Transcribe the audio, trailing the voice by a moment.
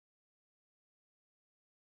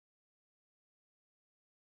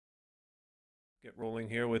Get rolling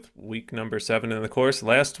here with week number 7 in the course.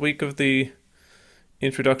 Last week of the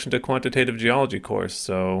Introduction to Quantitative Geology course,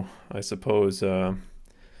 so I suppose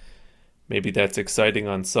maybe that's exciting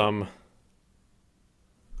on some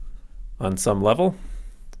level.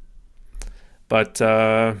 But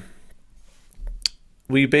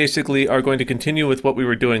we basically are going to continue with what we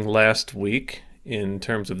were doing last week in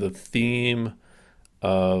terms of the theme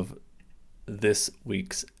of this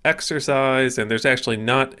week's exercise, and there's actually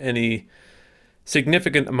not any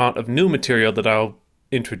significant amount of new material that I'll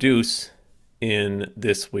introduce in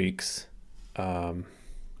this week's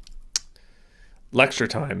lecture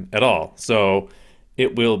time at all. So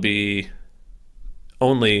it will be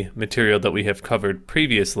only material that we have covered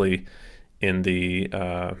previously in the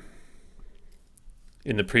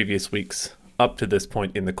previous weeks up to this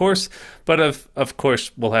point in the course. But of course,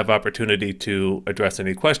 we'll have opportunity to address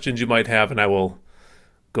any questions you might have, and I will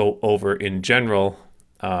go over in general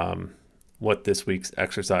what this week's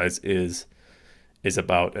exercise is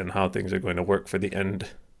about and how things are going to work for the end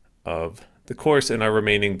of the course in our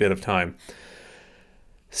remaining bit of time.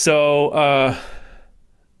 So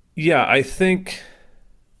yeah, I think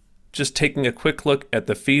just taking a quick look at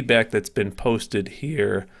the feedback that's been posted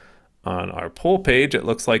here on our poll page, it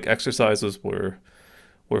looks like exercises were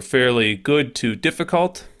fairly good to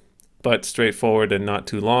difficult, but straightforward and not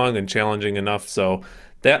too long and challenging enough. So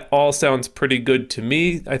that all sounds pretty good to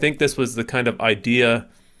me. I think this was the kind of idea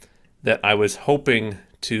that I was hoping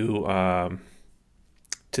to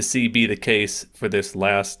see be the case for this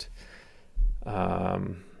last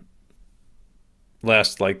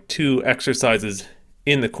like 2 exercises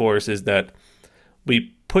in the course, is that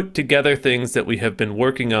we put together things that we have been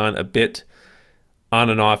working on a bit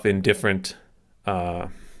on and off in different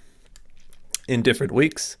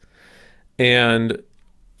weeks. And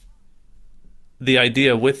the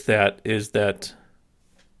idea with that is that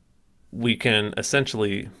we can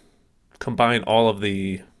essentially combine all of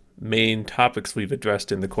the main topics we've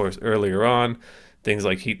addressed in the course earlier on, things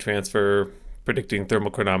like heat transfer, predicting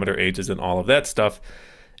thermochronometer ages, and all of that stuff,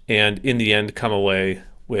 and in the end come away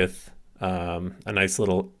with a nice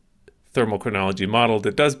little thermochronology model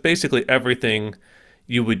that does basically everything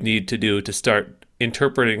you would need to do to start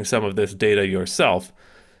interpreting some of this data yourself.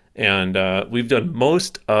 And we've done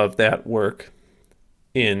most of that work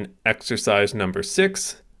in exercise number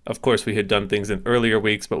 6. Of course, we had done things in earlier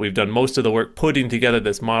weeks, but we've done most of the work putting together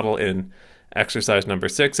this model in exercise number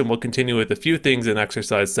 6, and we'll continue with a few things in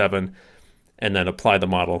exercise 7 and then apply the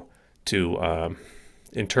model to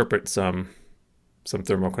interpret some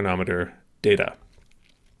thermochronometer data.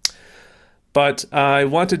 But I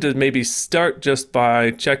wanted to maybe start just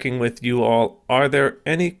by checking with you all. Are there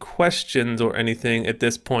any questions or anything at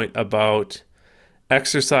this point about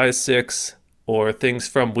exercise 6 or things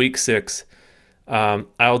from week 6?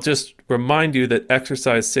 I'll just remind you that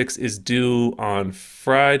exercise 6 is due on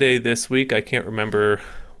Friday this week. I can't remember,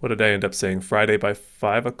 what did I end up saying? Friday by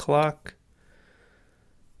 5 o'clock?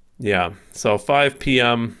 Yeah, so 5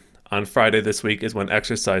 p.m. on Friday this week is when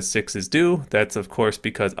exercise 6 is due. That's of course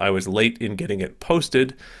because I was late in getting it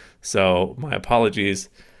posted. So my apologies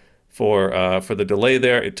for the delay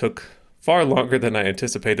there. It took far longer than I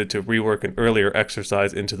anticipated to rework an earlier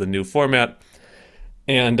exercise into the new format.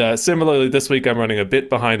 And similarly, this week I'm running a bit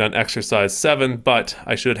behind on exercise 7, but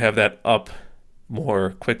I should have that up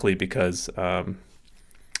more quickly because I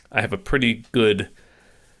have a pretty good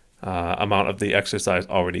amount of the exercise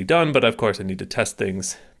already done, but of course I need to test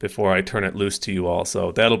things before I turn it loose to you all.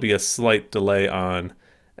 So that'll be a slight delay on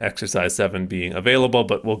exercise 7 being available,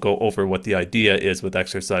 but we'll go over what the idea is with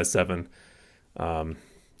exercise 7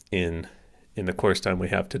 in the course time we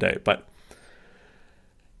have today. But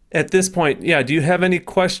at this point, yeah, do you have any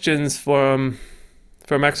questions from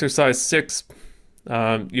exercise 6?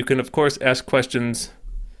 You can of course ask questions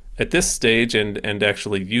at this stage and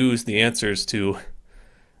actually use the answers to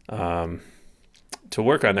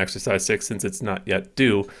work on exercise 6 since it's not yet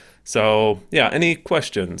due. So yeah, any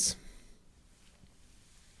questions?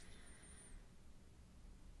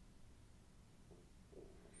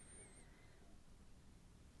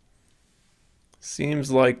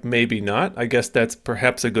 Seems like maybe not. I guess that's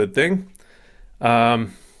perhaps a good thing. I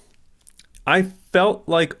felt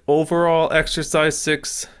like overall exercise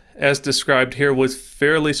 6 as described here was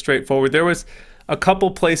fairly straightforward. There was a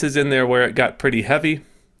couple places in there where it got pretty heavy.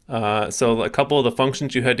 So a couple of the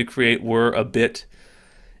functions you had to create were a bit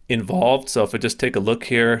involved. So if I just take a look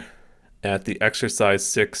here at the exercise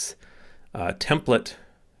 6 template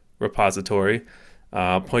repository,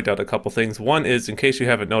 point out a couple things. One is, in case you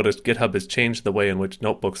haven't noticed, GitHub has changed the way in which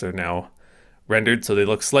notebooks are now rendered, so they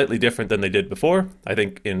look slightly different than they did before. I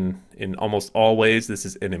think in almost all ways this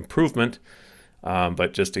is an improvement.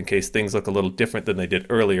 But just in case things look a little different than they did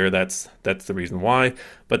earlier, that's the reason why.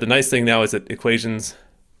 But the nice thing now is that equations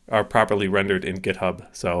are properly rendered in GitHub.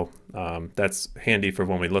 So that's handy for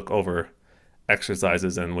when we look over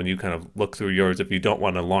exercises and when you kind of look through yours. If you don't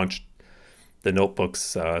want to launch the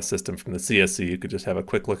notebooks system from the CSC, you could just have a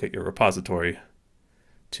quick look at your repository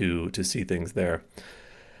to see things there.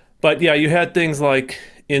 But yeah, you had things like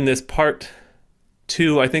in this part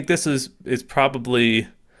 2, I think this is probably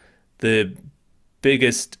the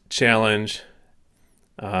biggest challenge,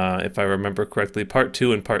 if I remember correctly. Part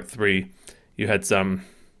 2 and part 3, you had some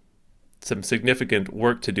significant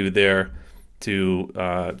work to do there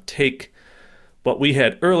to take what we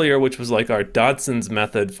had earlier, which was like our Dodson's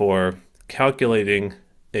method for calculating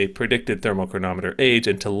a predicted thermochronometer age,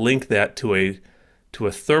 and to link that to a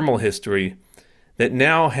thermal history that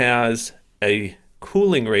now has a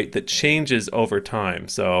cooling rate that changes over time.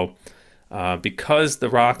 So because the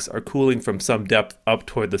rocks are cooling from some depth up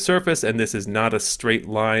toward the surface, and this is not a straight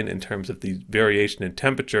line in terms of the variation in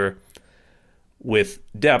temperature with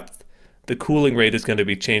depth, the cooling rate is going to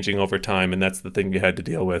be changing over time, and that's the thing you had to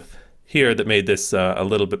deal with here that made this a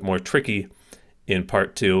little bit more tricky in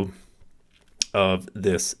part 2 of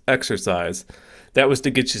this exercise. That was to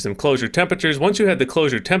get you some closure temperatures. Once you had the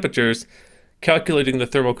closure temperatures, calculating the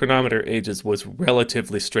thermochronometer ages was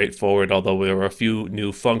relatively straightforward, although there were a few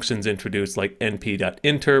new functions introduced like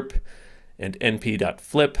np.interp and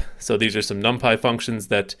np.flip. So these are some NumPy functions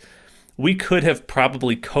that we could have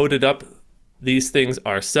probably coded up these things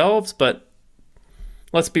ourselves, but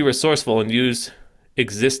let's be resourceful and use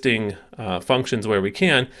existing functions where we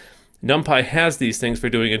can. NumPy has these things for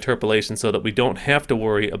doing interpolation so that we don't have to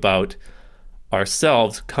worry about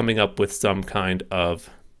ourselves coming up with some kind of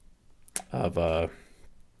our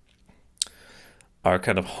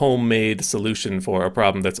kind of homemade solution for a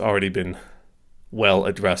problem that's already been well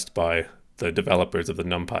addressed by the developers of the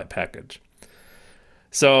NumPy package.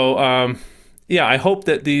 So yeah, I hope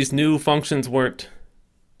that these new functions weren't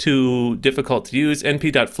too difficult to use.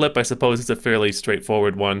 np.flip, I suppose, is a fairly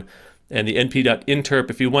straightforward one. And the np.interp,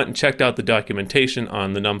 if you went and checked out the documentation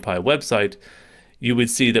on the NumPy website, you would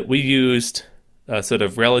see that we used a sort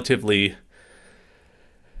of relatively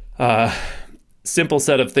simple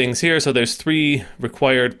set of things here. So there's 3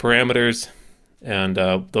 required parameters, and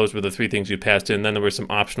those were the 3 things you passed in. Then there were some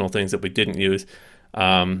optional things that we didn't use.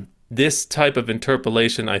 This type of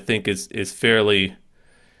interpolation, I think, is fairly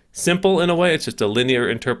simple in a way. It's just a linear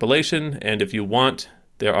interpolation, and if you want,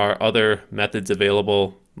 there are other methods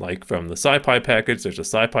available, like from the SciPy package. There's a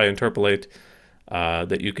SciPy interpolate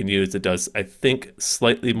that you can use that does, I think,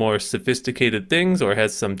 slightly more sophisticated things, or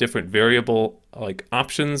has some different variable like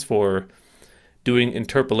options for doing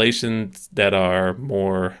interpolations that are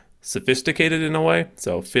more sophisticated in a way.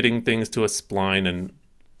 So fitting things to a spline and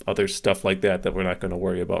other stuff like that that we're not going to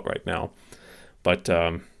worry about right now. But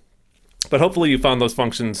hopefully you found those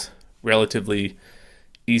functions relatively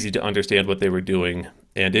easy to understand what they were doing.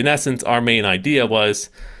 And in essence, our main idea was,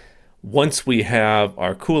 once we have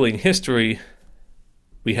our cooling history,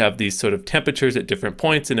 we have these sort of temperatures at different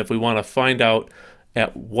points, and if we want to find out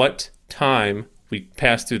at what time we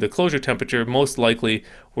pass through the closure temperature, most likely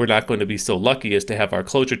we're not going to be so lucky as to have our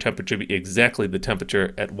closure temperature be exactly the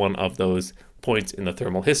temperature at one of those points in the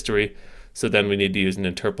thermal history. So then we need to use an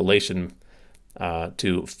interpolation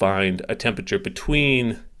to find a temperature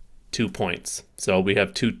between 2 points. So we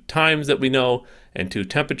have 2 times that we know and 2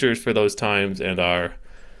 temperatures for those times, and our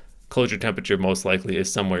closure temperature most likely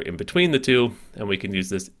is somewhere in between the 2, and we can use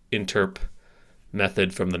this interp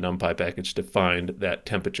method from the NumPy package to find that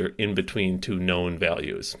temperature in between 2 known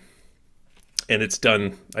values. And it's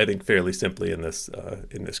done, I think, fairly simply in this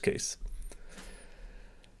case.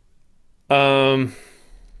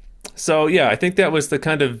 So yeah, I think that was the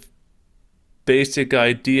kind of basic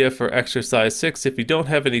idea for exercise 6. If you don't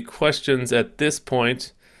have any questions at this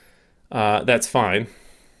point, that's fine.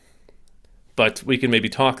 But we can maybe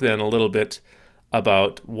talk then a little bit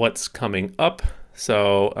about what's coming up.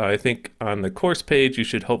 So I think on the course page, you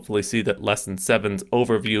should hopefully see that Lesson 7's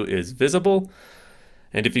overview is visible.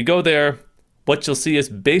 And if you go there, what you'll see is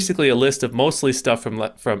basically a list of mostly stuff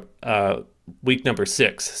from week number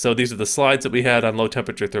 6. So these are the slides that we had on low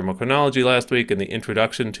temperature thermochronology last week and the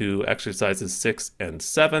introduction to exercises 6 and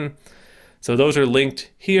 7. So those are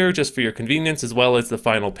linked here just for your convenience, as well as the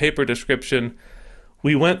final paper description.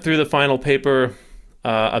 We went through the final paper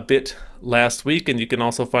a bit last week, and you can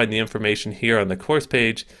also find the information here on the course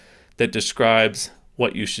page that describes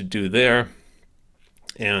what you should do there.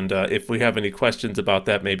 And if we have any questions about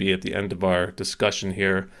that, maybe at the end of our discussion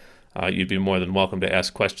here, you'd be more than welcome to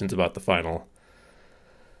ask questions about the final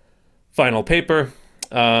paper.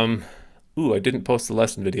 Ooh, I didn't post the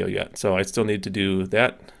lesson video yet, so I still need to do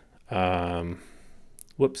that.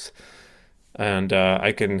 Whoops. And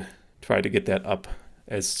I can try to get that up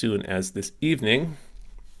as soon as this evening.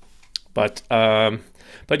 But yeah,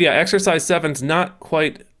 exercise 7's not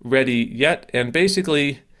quite ready yet. And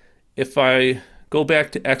basically, if I go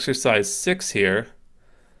back to exercise 6 here,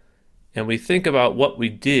 and we think about what we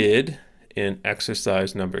did in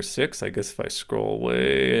exercise number 6, I guess if I scroll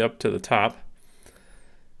way up to the top,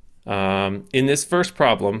 in this first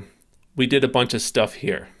problem, we did a bunch of stuff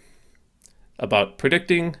here about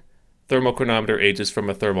predicting thermochronometer ages from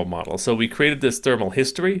a thermal model. So we created this thermal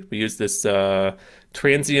history. We used this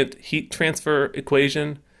transient heat transfer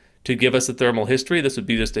equation to give us a thermal history. This would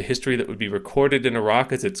be just a history that would be recorded in a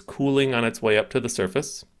rock as it's cooling on its way up to the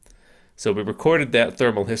surface. So we recorded that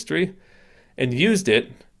thermal history and used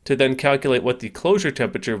it to then calculate what the closure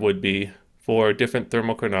temperature would be for different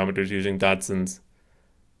thermochronometers using Dodson's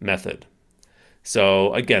method.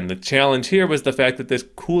 So again, the challenge here was the fact that this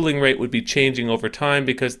cooling rate would be changing over time,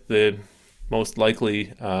 because the most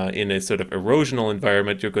likely in a sort of erosional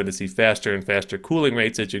environment, you're going to see faster and faster cooling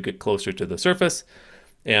rates as you get closer to the surface.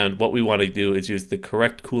 And what we want to do is use the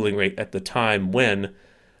correct cooling rate at the time when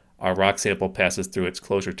our rock sample passes through its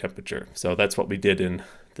closure temperature. So that's what we did in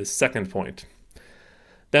the second point.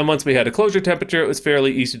 Then once we had a closure temperature, it was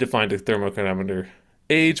fairly easy to find a thermochronometer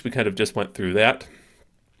age. We kind of just went through that.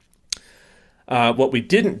 What we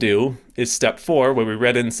didn't do is step 4, where we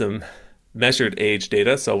read in some measured age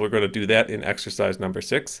data. So we're going to do that in exercise number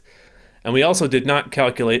 6. And we also did not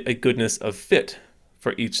calculate a goodness of fit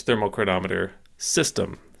for each thermochronometer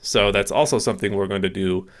system. So that's also something we're going to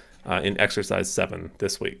do in exercise 7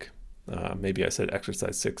 this week. Maybe I said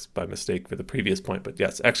exercise 6 by mistake for the previous point, but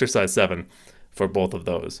yes, exercise 7 for both of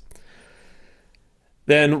those.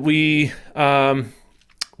 Then we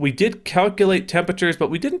did calculate temperatures, but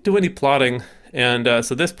we didn't do any plotting. And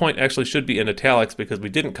so this point actually should be in italics because we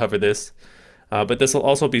didn't cover this. But this will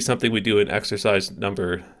also be something we do in exercise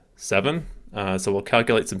number 7. So we'll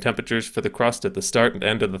calculate some temperatures for the crust at the start and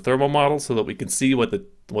end of the thermal model so that we can see what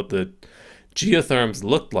the geotherms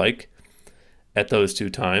looked like at those 2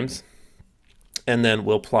 times. And then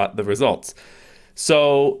we'll plot the results.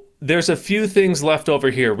 So there's a few things left over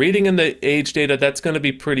here. Reading in the age data, that's going to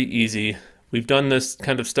be pretty easy. We've done this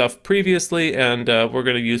kind of stuff previously, and we're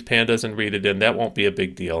going to use pandas and read it in. That won't be a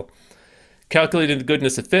big deal. Calculating the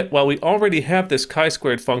goodness of fit. Well, we already have this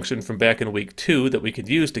chi-squared function from back in week 2 that we could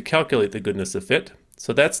use to calculate the goodness of fit.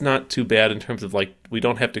 So that's not too bad in terms of, like, we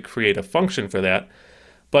don't have to create a function for that.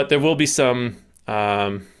 But there will be some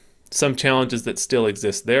challenges that still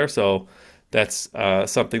exist there. So that's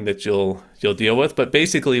something that you'll deal with. But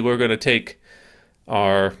basically, we're going to take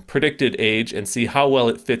our predicted age and see how well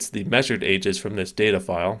it fits the measured ages from this data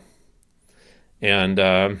file. And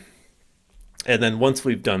then once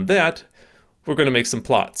we've done that, we're going to make some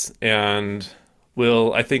plots. And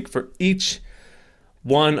we'll, I think for each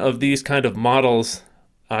one of these kind of models,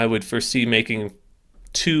 I would foresee making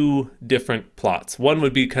 2 different plots. One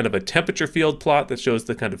would be kind of a temperature field plot that shows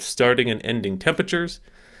the kind of starting and ending temperatures.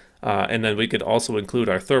 And then we could also include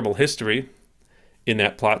our thermal history in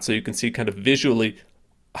that plot, so you can see kind of visually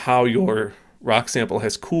how your rock sample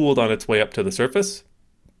has cooled on its way up to the surface.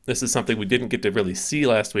 This is something we didn't get to really see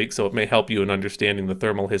last week, so it may help you in understanding the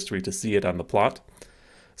thermal history to see it on the plot.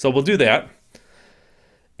 So we'll do that.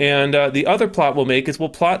 And the other plot we'll make is we'll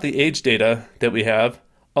plot the age data that we have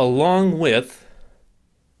along with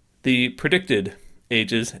the predicted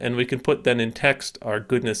ages, and we can put then in text our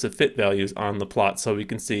goodness of fit values on the plot, so we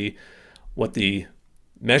can see what the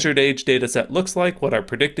measured age data set looks like, what our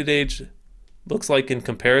predicted age looks like in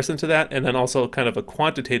comparison to that, and then also kind of a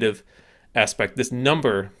quantitative aspect, this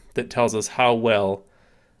number that tells us how well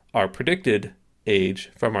our predicted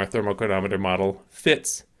age from our thermochronometer model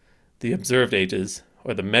fits the observed ages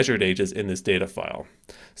or the measured ages in this data file.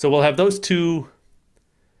 So we'll have those two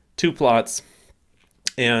plots,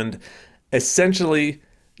 and essentially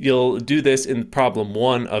you'll do this in problem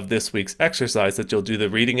 1 of this week's exercise, that you'll do the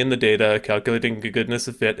reading in the data, calculating the goodness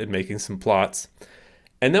of fit, and making some plots.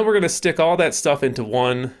 And then we're going to stick all that stuff into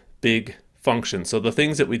one big function. So the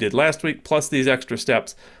things that we did last week, plus these extra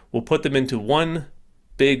steps, we'll put them into one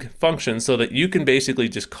big function so that you can basically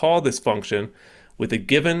just call this function with a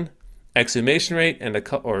given exhumation rate and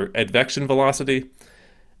or advection velocity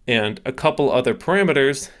and a couple other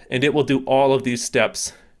parameters, and it will do all of these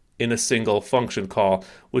steps in a single function call,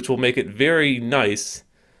 which will make it very nice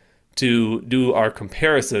to do our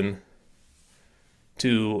comparison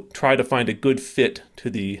to try to find a good fit to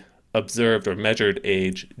the observed or measured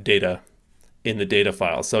age data in the data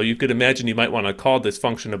file. So you could imagine you might want to call this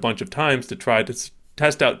function a bunch of times to try to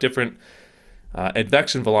test out different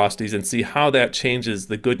advection velocities and see how that changes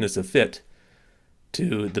the goodness of fit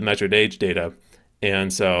to the measured age data.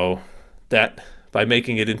 And so that, by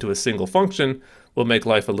making it into a single function, will make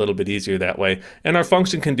life a little bit easier that way. And our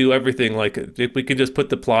function can do everything. Like, we can just put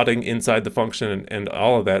the plotting inside the function and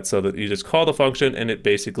all of that, so that you just call the function and it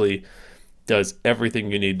basically does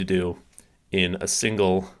everything you need to do in a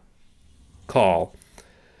single call.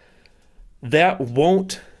 That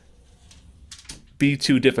won't be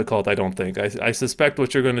too difficult, I don't think. I suspect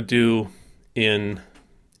what you're going to do in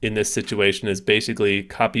this situation is basically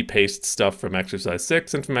copy paste stuff from exercise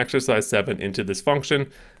 6 and from exercise 7 into this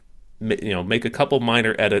function. Make a couple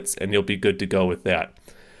minor edits and you'll be good to go with that.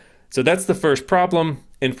 So that's the first problem.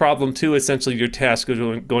 In problem 2, essentially your task is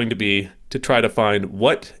going to be to try to find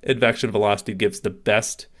what advection velocity gives the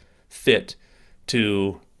best fit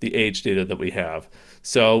to the age data that we have.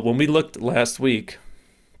 So when we looked last week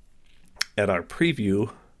at our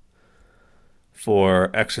preview for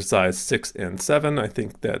exercise 6 and 7, I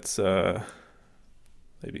think that's,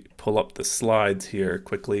 maybe pull up the slides here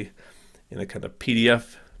quickly in a kind of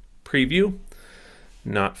PDF preview.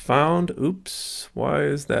 Not found. Oops, why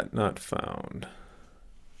is that not found?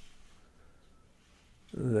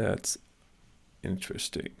 That's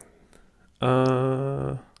interesting.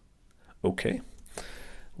 Okay.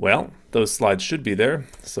 Well, those slides should be there.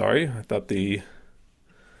 Sorry, I thought the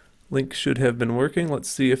link should have been working. Let's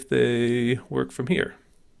see if they work from here.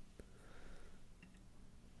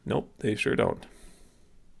 Nope, they sure don't.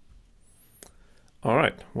 All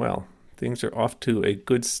right, well, things are off to a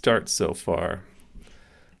good start so far.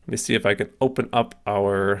 Let me see if I can open up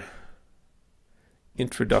our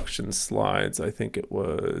introduction slides. I think it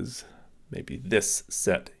was maybe this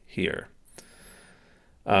set here.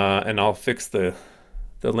 And I'll fix the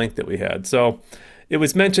link that we had. So it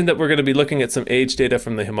was mentioned that we're going to be looking at some age data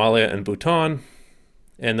from the Himalaya and Bhutan.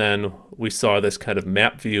 And then we saw this kind of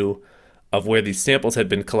map view of where these samples had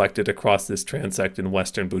been collected across this transect in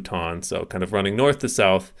western Bhutan. So kind of running north to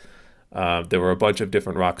south. There were a bunch of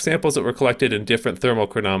different rock samples that were collected, and different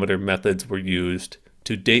thermochronometer methods were used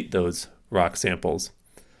to date those rock samples.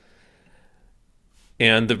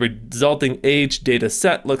 And the resulting age data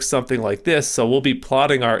set looks something like this. So we'll be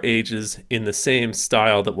plotting our ages in the same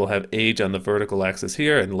style that we'll have age on the vertical axis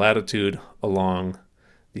here and latitude along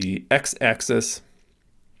the x-axis.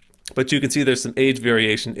 But you can see there's some age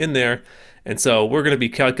variation in there. And so we're going to be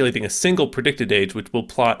calculating a single predicted age, which we'll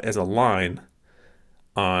plot as a line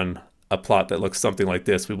on a plot that looks something like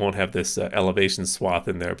this. We won't have this elevation swath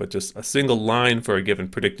in there, but just a single line for a given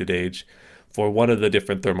predicted age for one of the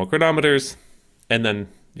different thermochronometers. And then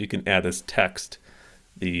you can add as text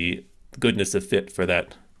the goodness of fit for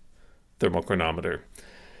that thermochronometer.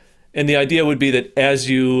 And the idea would be that, as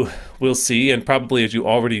you will see, and probably as you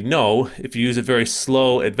already know, if you use a very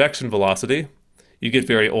slow advection velocity, you get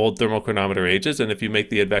very old thermochronometer ages. And if you make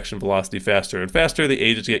the advection velocity faster and faster, the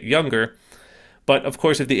ages get younger. But of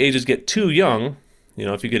course, if the ages get too young,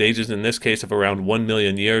 if you get ages in this case of around 1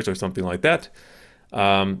 million years or something like that,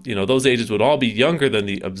 those ages would all be younger than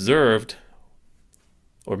the observed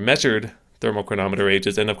or measured thermochronometer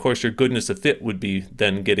ages. And of course, your goodness of fit would be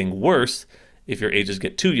then getting worse if your ages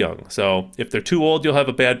get too young. So if they're too old, you'll have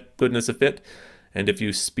a bad goodness of fit. And if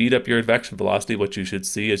you speed up your advection velocity, what you should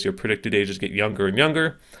see is your predicted ages get younger and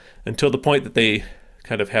younger until the point that they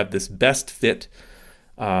kind of have this best fit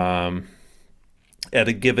at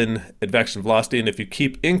a given advection velocity. And if you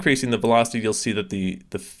keep increasing the velocity, you'll see that the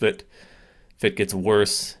fit gets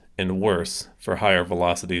worse and worse for higher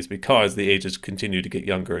velocities, because the ages continue to get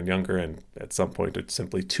younger and younger, and at some point it's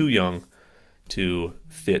simply too young to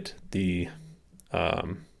fit the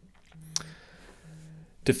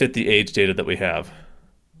age data that we have.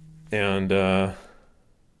 And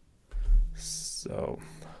so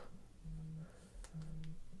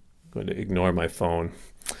I'm going to ignore my phone.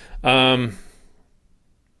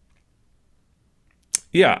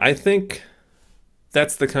 Yeah, I think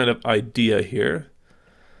that's the kind of idea here.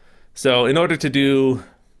 So in order to do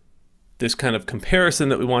this kind of comparison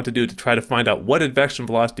that we want to do to try to find out what advection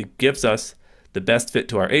velocity gives us the best fit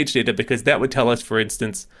to our age data, because that would tell us, for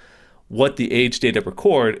instance, what the age data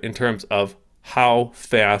record in terms of how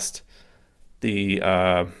fast the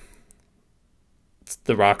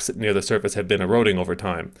rocks near the surface have been eroding over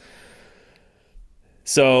time.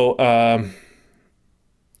 So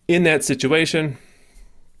in that situation,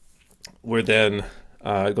 we're then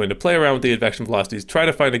going to play around with the advection velocities, try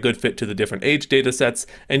to find a good fit to the different age data sets.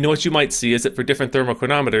 And what you might see is that for different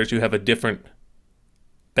thermochronometers, you have a different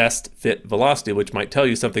best fit velocity, which might tell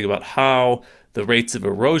you something about how the rates of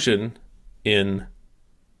erosion in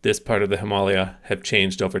this part of the Himalaya have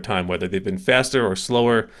changed over time, whether they've been faster or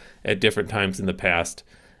slower at different times in the past.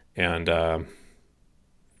 And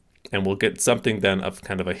we'll get something then of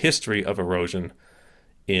kind of a history of erosion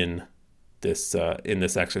in this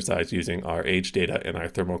exercise using our age data and our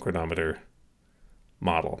thermochronometer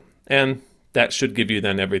model. And that should give you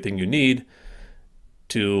then everything you need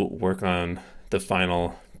to work on the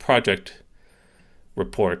final project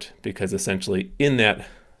report, because essentially in that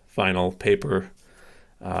final paper,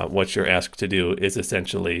 what you're asked to do is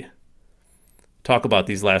essentially talk about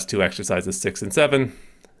these last two exercises, 6 and 7,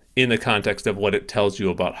 in the context of what it tells you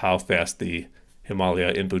about how fast the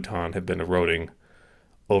Himalaya in Bhutan have been eroding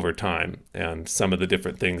over time, and some of the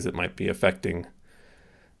different things that might be affecting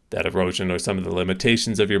that erosion, or some of the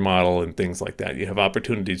limitations of your model and things like that. You have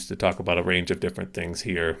opportunities to talk about a range of different things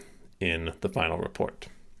here in the final report.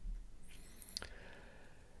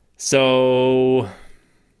 So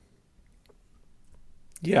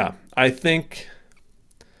yeah, I think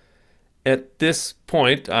at this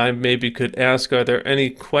point I maybe could ask, are there any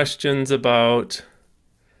questions about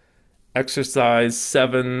exercise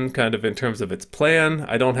 7 kind of in terms of its plan?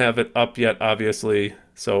 I don't have it up yet, obviously,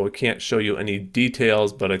 so I can't show you any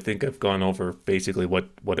details, but I think I've gone over basically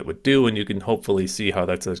what it would do, and you can hopefully see how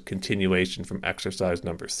that's a continuation from exercise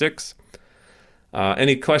number 6.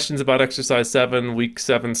 Any questions about exercise 7, week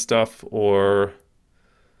 7 stuff, or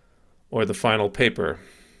the final paper?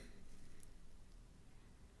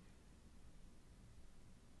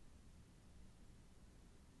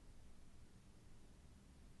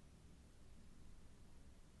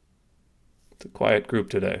 It's a quiet group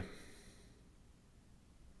today,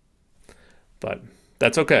 but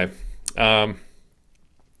that's okay. I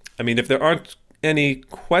mean, if there aren't any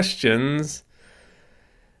questions,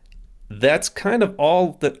 that's kind of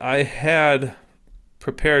all that I had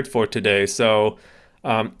prepared for today. So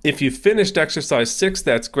if you finished exercise 6,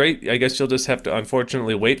 that's great. I guess you'll just have to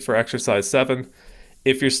unfortunately wait for exercise 7.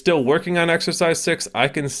 If you're still working on exercise 6, I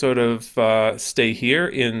can sort of stay here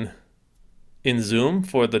in Zoom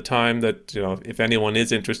for the time that, if anyone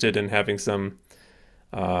is interested in having some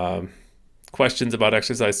questions about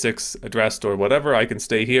exercise 6 addressed or whatever, I can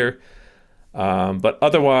stay here. But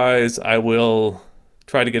otherwise, I will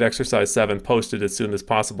try to get exercise 7 posted as soon as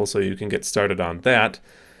possible so you can get started on that.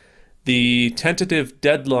 The tentative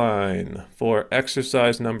deadline for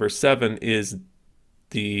exercise number 7 is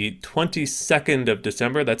the 22nd of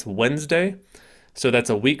December. That's Wednesday. So that's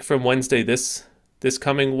a week from Wednesday, this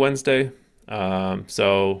coming Wednesday.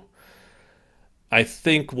 So I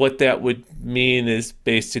think what that would mean is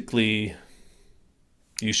basically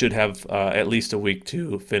you should have at least a week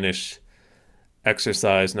to finish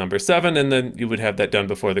exercise number 7, and then you would have that done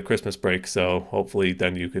before the Christmas break. So hopefully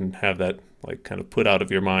then you can have that like kind of put out of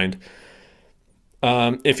your mind.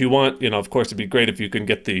 If you want, of course, it'd be great if you can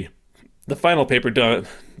get the final paper done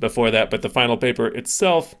before that, but the final paper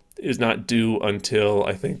itself is not due until,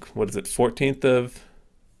 I think, what is it, 14th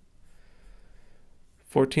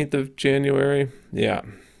of January? Yeah.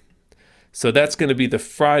 So that's going to be the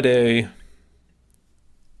Friday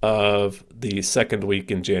of the second week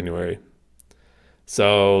in January.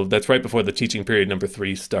 So that's right before the teaching period number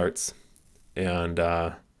 3 starts. And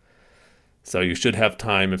so you should have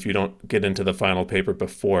time, if you don't get into the final paper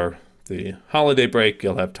before the holiday break,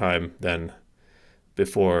 you'll have time then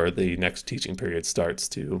before the next teaching period starts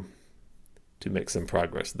to make some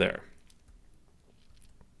progress there.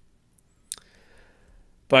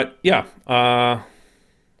 But yeah,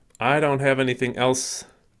 I don't have anything else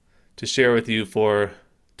to share with you for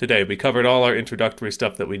today. We covered all our introductory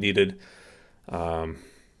stuff that we needed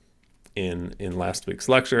in last week's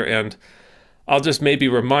lecture, and I'll just maybe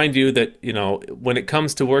remind you that when it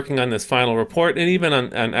comes to working on this final report, and even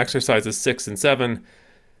on exercises 6 and 7,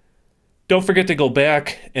 don't forget to go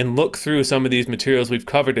back and look through some of these materials we've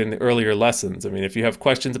covered in the earlier lessons. I mean, if you have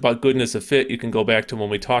questions about goodness of fit, you can go back to when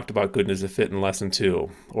we talked about goodness of fit in lesson 2.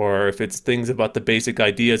 Or if it's things about the basic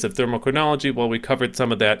ideas of thermochronology, well, we covered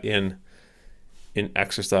some of that in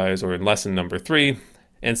exercise or in lesson number 3.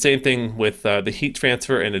 And same thing with the heat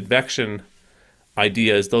transfer and advection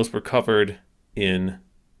ideas. Those were covered in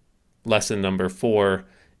lesson number 4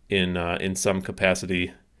 in some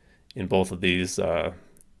capacity in both of these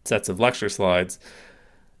sets of lecture slides.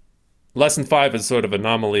 Lesson 5 is sort of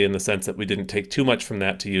anomaly in the sense that we didn't take too much from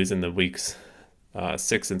that to use in the weeks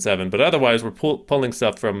 6 and 7, but otherwise we're pulling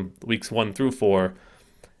stuff from weeks 1 through 4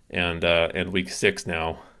 and week 6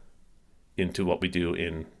 now into what we do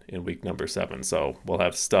in week number 7. So we'll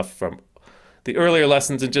have stuff from the earlier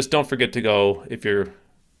lessons, and just don't forget to go, if you're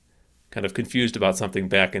kind of confused about something,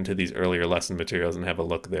 back into these earlier lesson materials and have a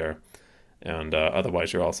look there. And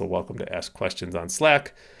otherwise, you're also welcome to ask questions on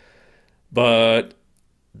Slack. But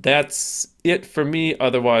that's it for me.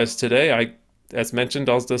 Otherwise, today, as mentioned,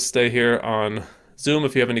 I'll just stay here on Zoom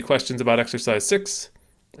if you have any questions about exercise 6.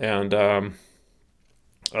 And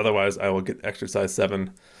otherwise, I will get exercise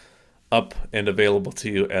 7 up and available to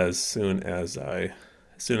you as soon as I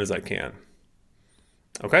can.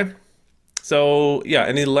 Okay? So, yeah,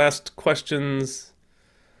 any last questions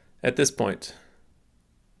at this point?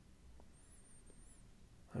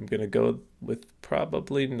 I'm going to go with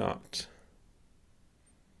probably not.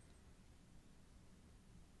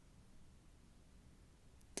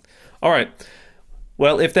 All right.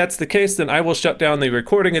 Well, if that's the case, then I will shut down the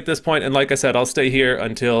recording at this point. And like I said, I'll stay here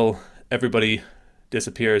until everybody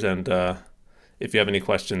disappears. And if you have any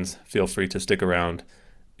questions, feel free to stick around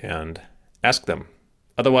and ask them.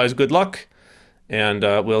 Otherwise, good luck. And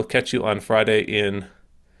we'll catch you on Friday in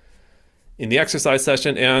the exercise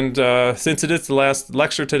session. And since it is the last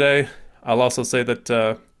lecture today, I'll also say that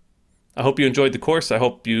I hope you enjoyed the course. I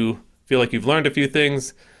hope you feel like you've learned a few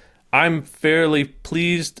things. I'm fairly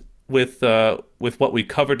pleased with what we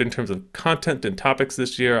covered in terms of content and topics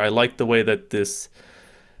this year. I like the way that this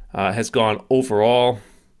has gone overall.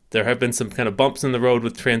 There have been some kind of bumps in the road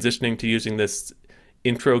with transitioning to using this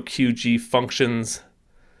intro QG functions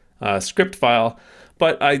script file,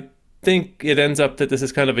 but I think it ends up that this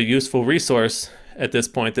is kind of a useful resource at this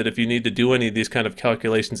point, that if you need to do any of these kind of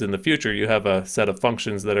calculations in the future, you have a set of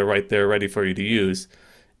functions that are right there ready for you to use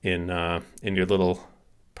in your little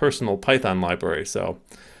personal Python library. So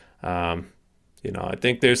I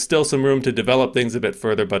think there's still some room to develop things a bit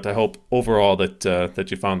further, but I hope overall that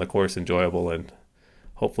you found the course enjoyable and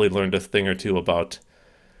hopefully learned a thing or two about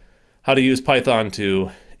how to use Python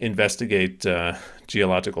to investigate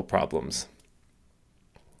geological problems.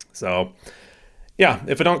 So, yeah,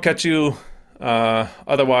 if I don't catch you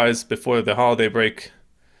otherwise before the holiday break,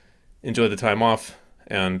 enjoy the time off,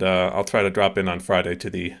 and I'll try to drop in on Friday to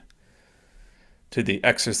the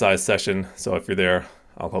exercise session. So if you're there,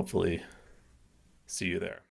 I'll hopefully see you there.